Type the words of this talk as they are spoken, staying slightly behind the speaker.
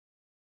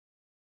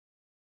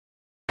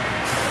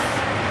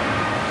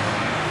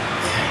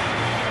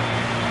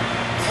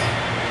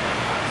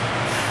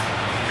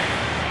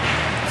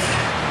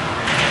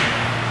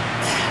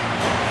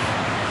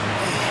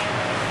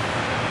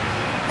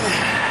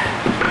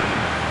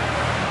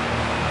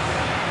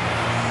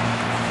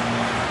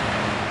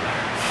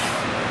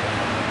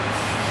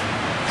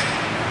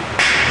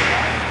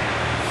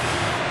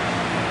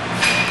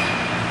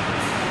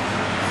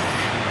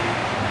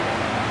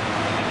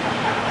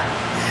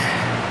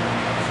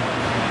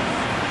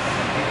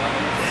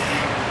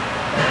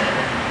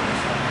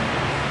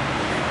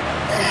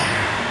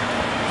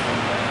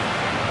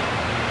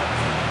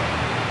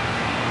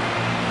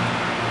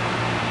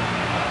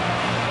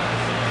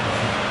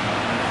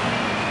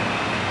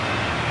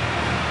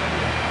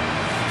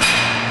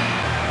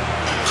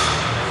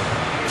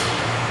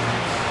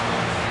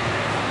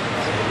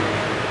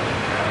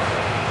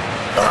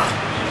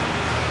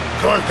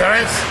on,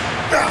 Clarence.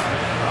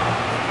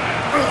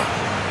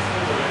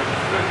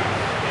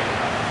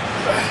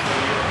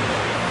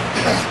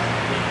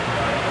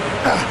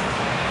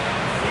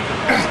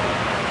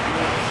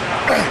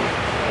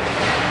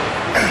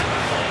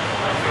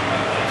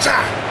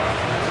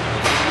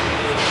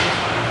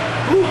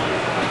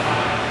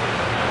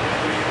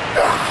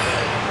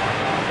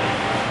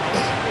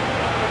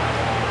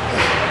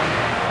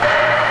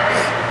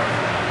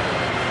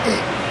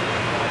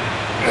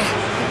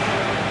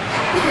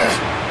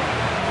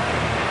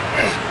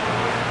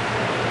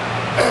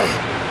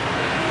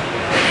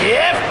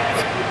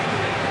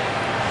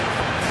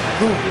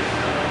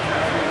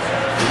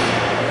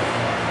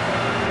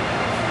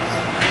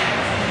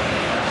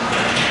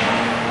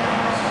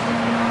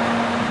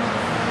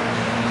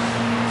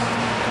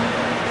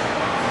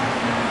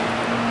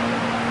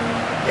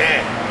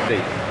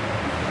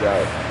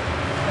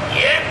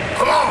 Yeah,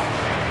 come on.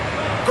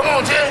 Come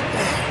on, Jay.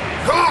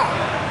 Come on.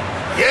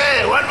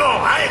 Yeah, one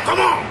more. Hey, come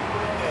on.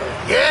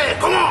 Yeah,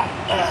 come on.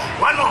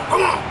 One more,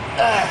 come on.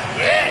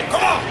 Yeah,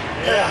 come on.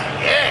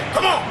 Yeah,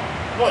 come on.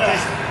 Come on,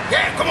 Jason.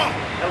 Yeah, come on.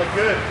 That looked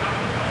good.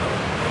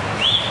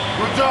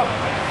 Good job.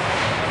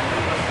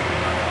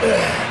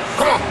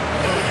 Come on.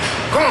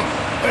 Come on.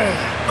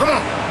 Come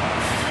on.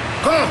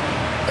 Come on.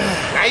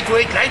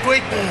 Lightweight,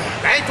 lightweight.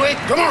 Lightweight.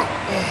 Come on.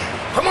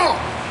 Come on.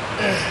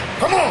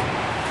 Come on.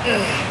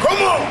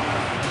 Come on.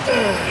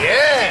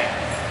 Yeah.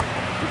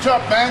 Good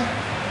job, man.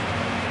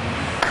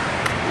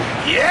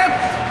 Yep.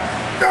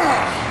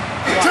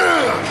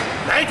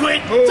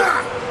 Lightweight.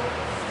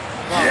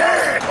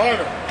 Yeah.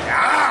 Harder.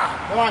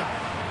 Yeah. Come on.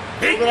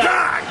 Big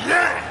guy.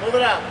 Yeah. Move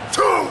it out.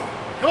 2.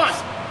 Come on.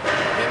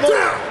 Keep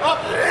moving. Up.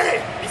 Hey.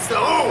 It's the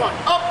old one.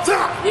 Up.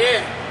 Yeah.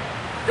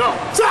 Go.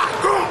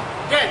 Go.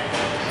 Again.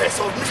 Let's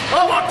hold this. 2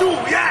 or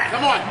 2. Yeah.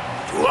 Come on.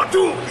 2 or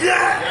 2.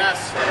 Yeah.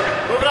 Yes.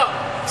 Move it up.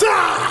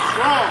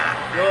 Strong.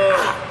 Good.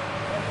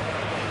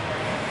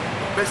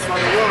 Best one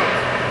in the world.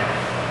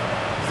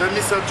 Is that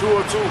Mr. 2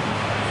 or 2?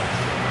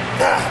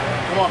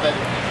 Come on,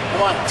 baby.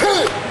 Come on. 2.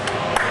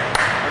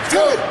 Let's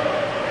go.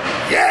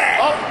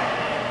 Yeah. Up.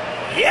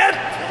 Yep.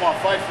 Come on,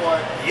 fight for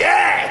it.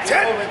 Yeah.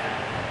 Keep moving.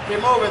 Keep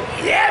moving.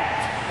 Yep.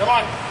 Come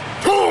on.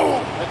 2.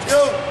 Let's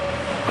go.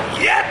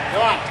 Yep.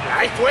 Come on.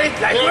 Lightweight,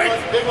 lightweight.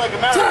 Big like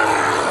a mountain.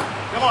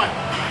 Come on.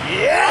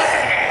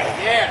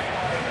 Yeah. Yeah.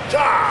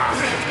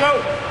 Let's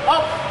go.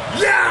 Up.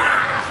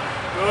 Yeah.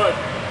 Good.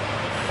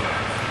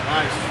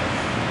 Nice.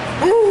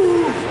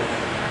 Woo.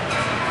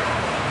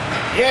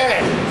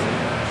 Yeah.